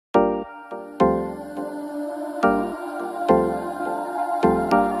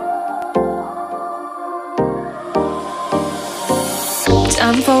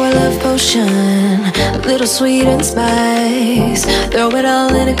Time for a love potion, a little sweet and spice. Throw it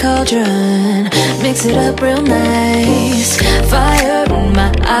all in a cauldron, mix it up real nice. Fire in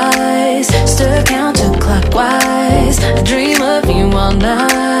my eyes, stir counterclockwise. I dream of you all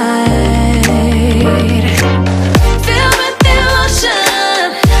night. Filled with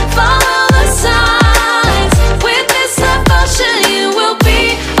devotion, follow the signs. With this devotion, you will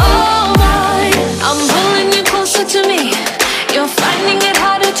be all mine. I'm pulling you closer to me. You're finding it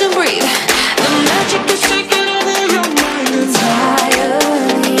harder to breathe. The magic is taking over your mind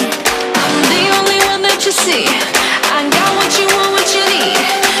entirely. I'm the only one that you see. I got what you want, what you need.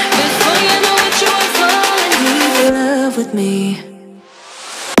 Before you know it, you are falling deep in love with me.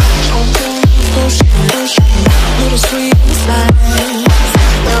 Little sweet spice.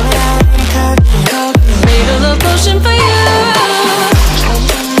 Made a love potion for you.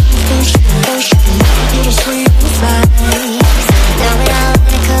 Little sweet spice.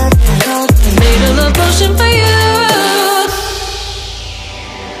 Made a love potion for you.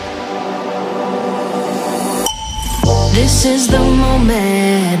 This is the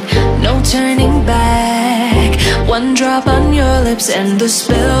moment, no turning back. One drop on your lips and the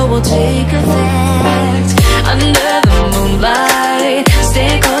spell will take effect. Under the moonlight,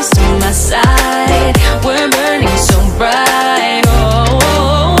 stay close to my side. We're burning so bright. Oh,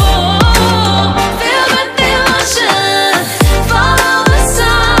 oh, oh. Filled with devotion, follow the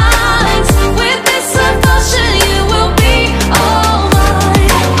signs. With this devotion, you will be all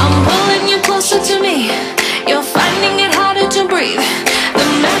mine. I'm pulling you closer to me. You're finding it harder to breathe. The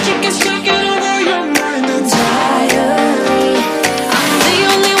magic is taking over your mind entirely. I'm the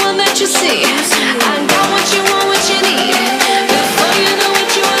only one that you see. I got what you want, what you need. Before you know it,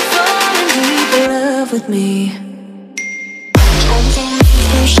 you are falling deep in love with me.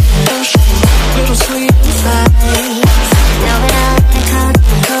 Little sweet spice.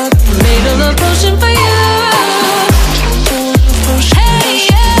 Made a love potion for you. Hey,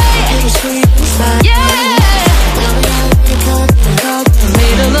 yeah. Little sweet spice. Yeah.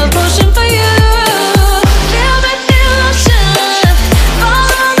 Made a love potion for you. Filled with devotion,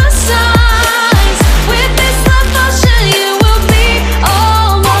 follow the signs. With this love potion, you will be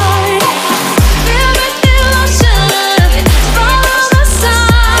all mine. Filled with devotion, follow the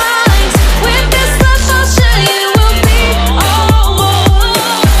signs. With this love potion, you will be all mine.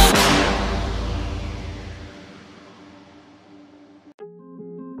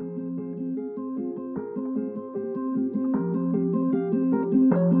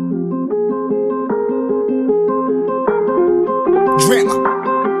 Drama.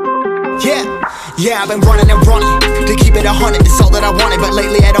 Yeah, I've been running and running to keep it 100, it's all that I wanted. But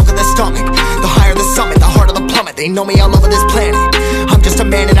lately I don't get the stomach. The higher the summit, the harder the plummet. They know me all over this planet. I'm just a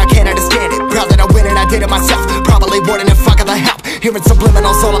man and I can't understand it. Proud that I win and I did it myself. Probably wouldn't if I got the help. Hearing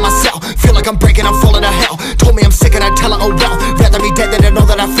subliminals all on myself. Feel like I'm breaking, I'm falling to hell. Told me I'm sick and I tell her, oh well. Rather be dead than to know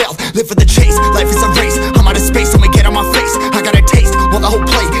that I failed. Live for the chase, life is a race. I'm out of space, I'ma get on my face. I got a taste, want the whole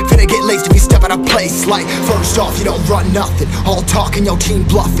plate. Finna get laced if you step out of place. Like, first off, you don't run nothing. All talking, your team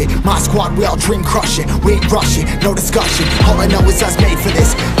bluffing. My squad, we all dream crushing. We ain't rushing, no discussion. All I know is us made for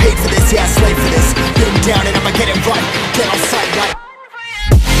this. Paid for this, yeah, slave for this. Been down and I'ma get it right. Get on sight like.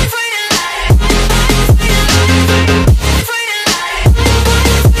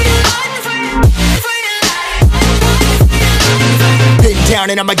 Been down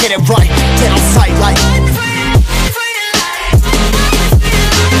and I'ma get it right. Get on sight like.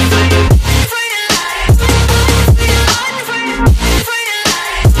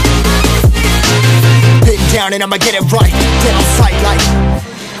 Down and I'ma get it right. Get on sight like.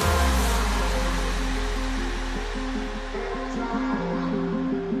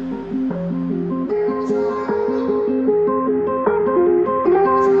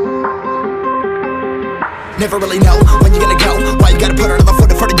 Never really know when you gonna go. Why you gotta put another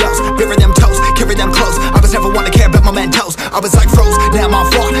foot in front of yours? Bury them toes, carry them close. I was never one to care about my mentos. I was like froze, now I'm on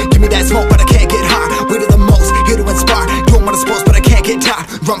fire. Give me that smoke but I can't get high. We do the most, here to inspire. Doing what I'm supposed but I can't get tired.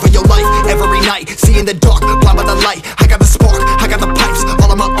 Run for your life every night. See in the dark, blind by the light. I got the spark, I got the pipes.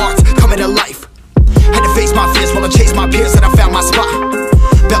 All of my arts coming to life. Had to face my fears while I chased my peers and I found my spot.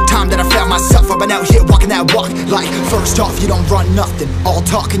 About time that I found myself. I've been out here walking that walk. Like, first off, you don't run nothing. All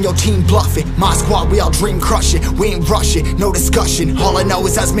talking, your team bluffing. My squad, we all dream crushing. We ain't rushing, no discussion. All I know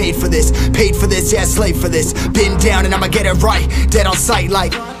is I was made for this. Paid for this, yeah, slave for this. Been down and I'ma get it right. Dead on sight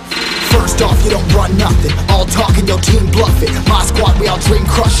like. First off, you don't run nothing. All talking, your team bluffing. My squad, we all dream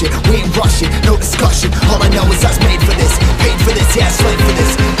crushing. We ain't rushing, no discussion. All I know is I was made for this. Paid for this, yeah, slave for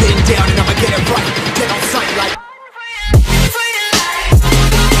this. Been down and I'ma get it right. Dead on sight like.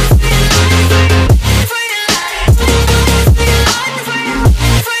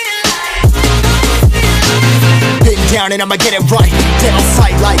 down and I'ma get it right. Dead on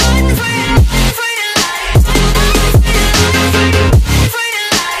sight like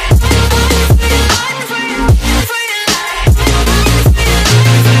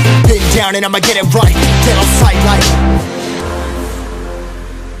been down and I'ma get it right. Dead on sight like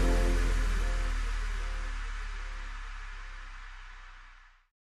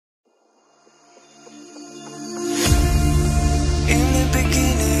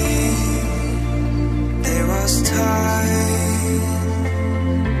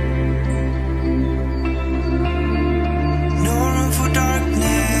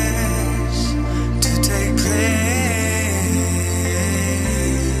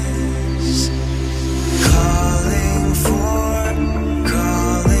Calling for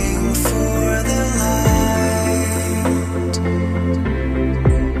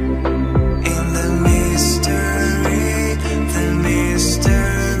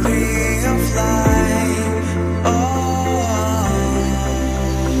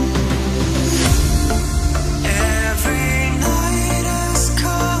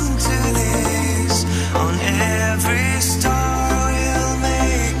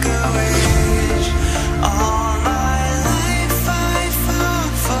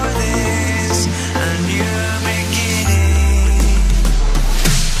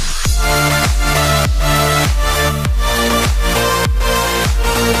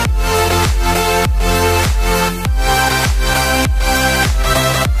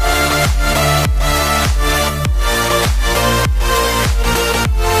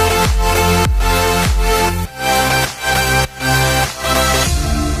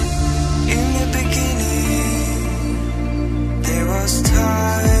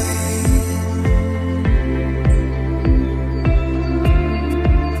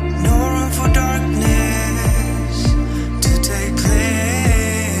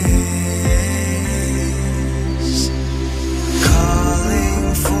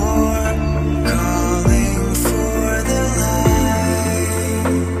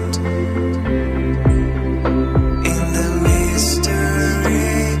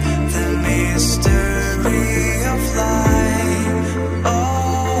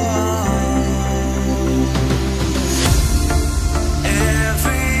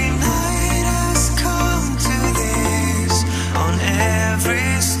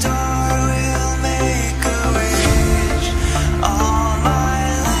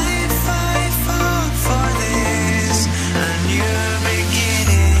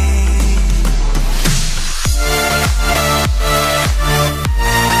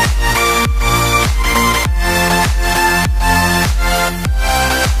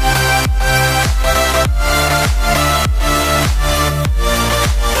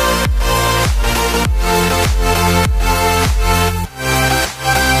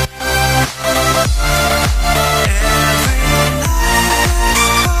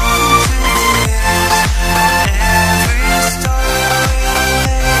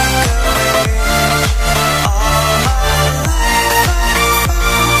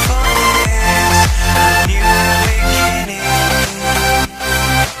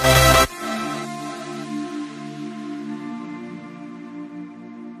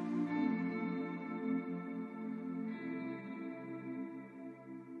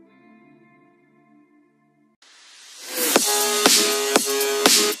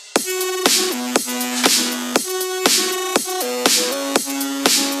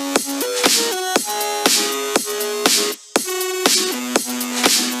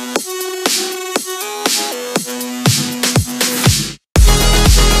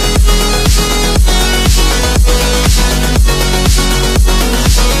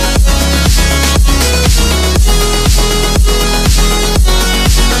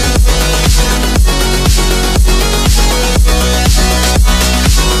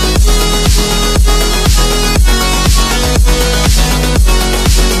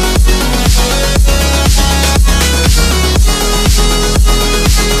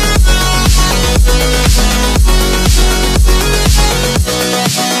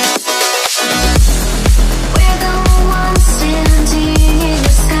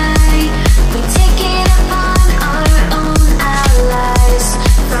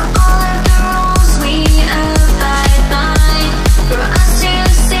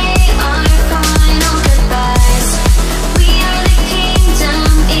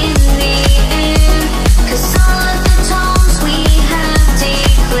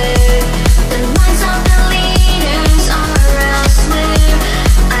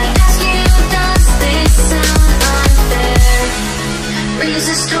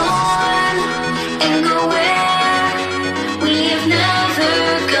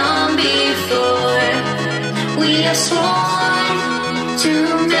to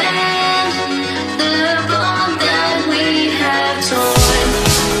mend the bond that we have torn.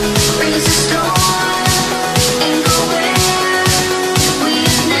 Raise a storm and go where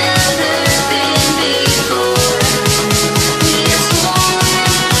we've never been before.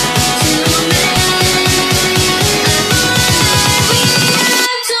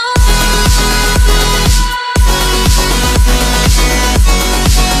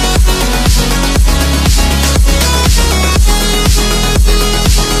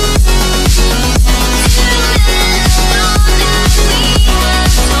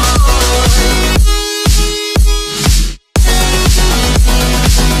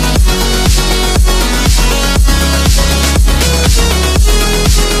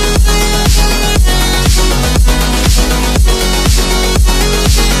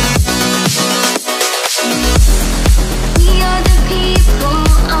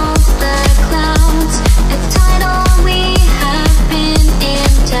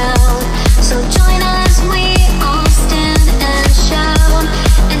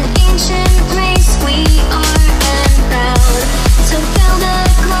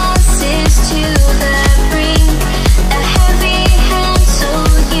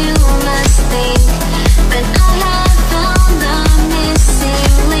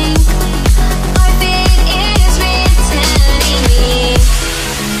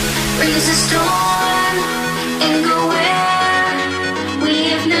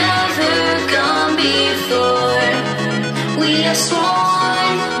 We have sworn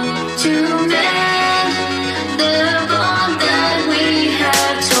to mend the bond that we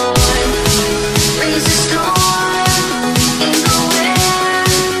have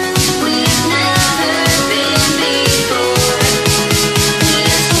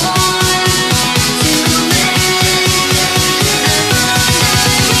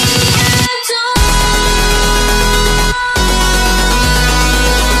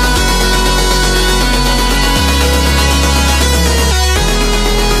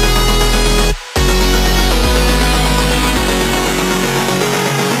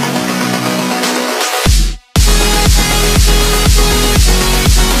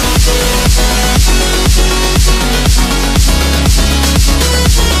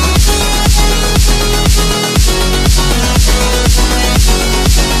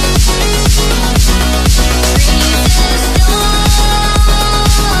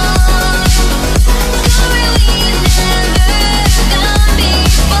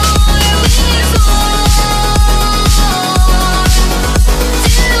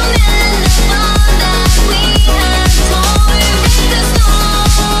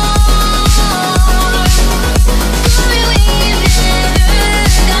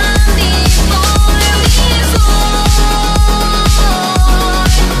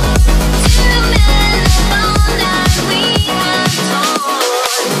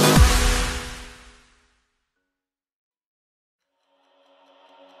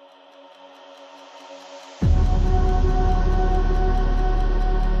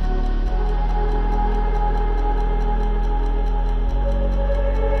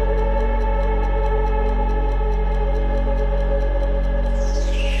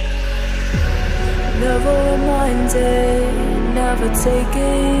never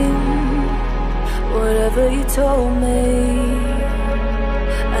taking whatever you told me.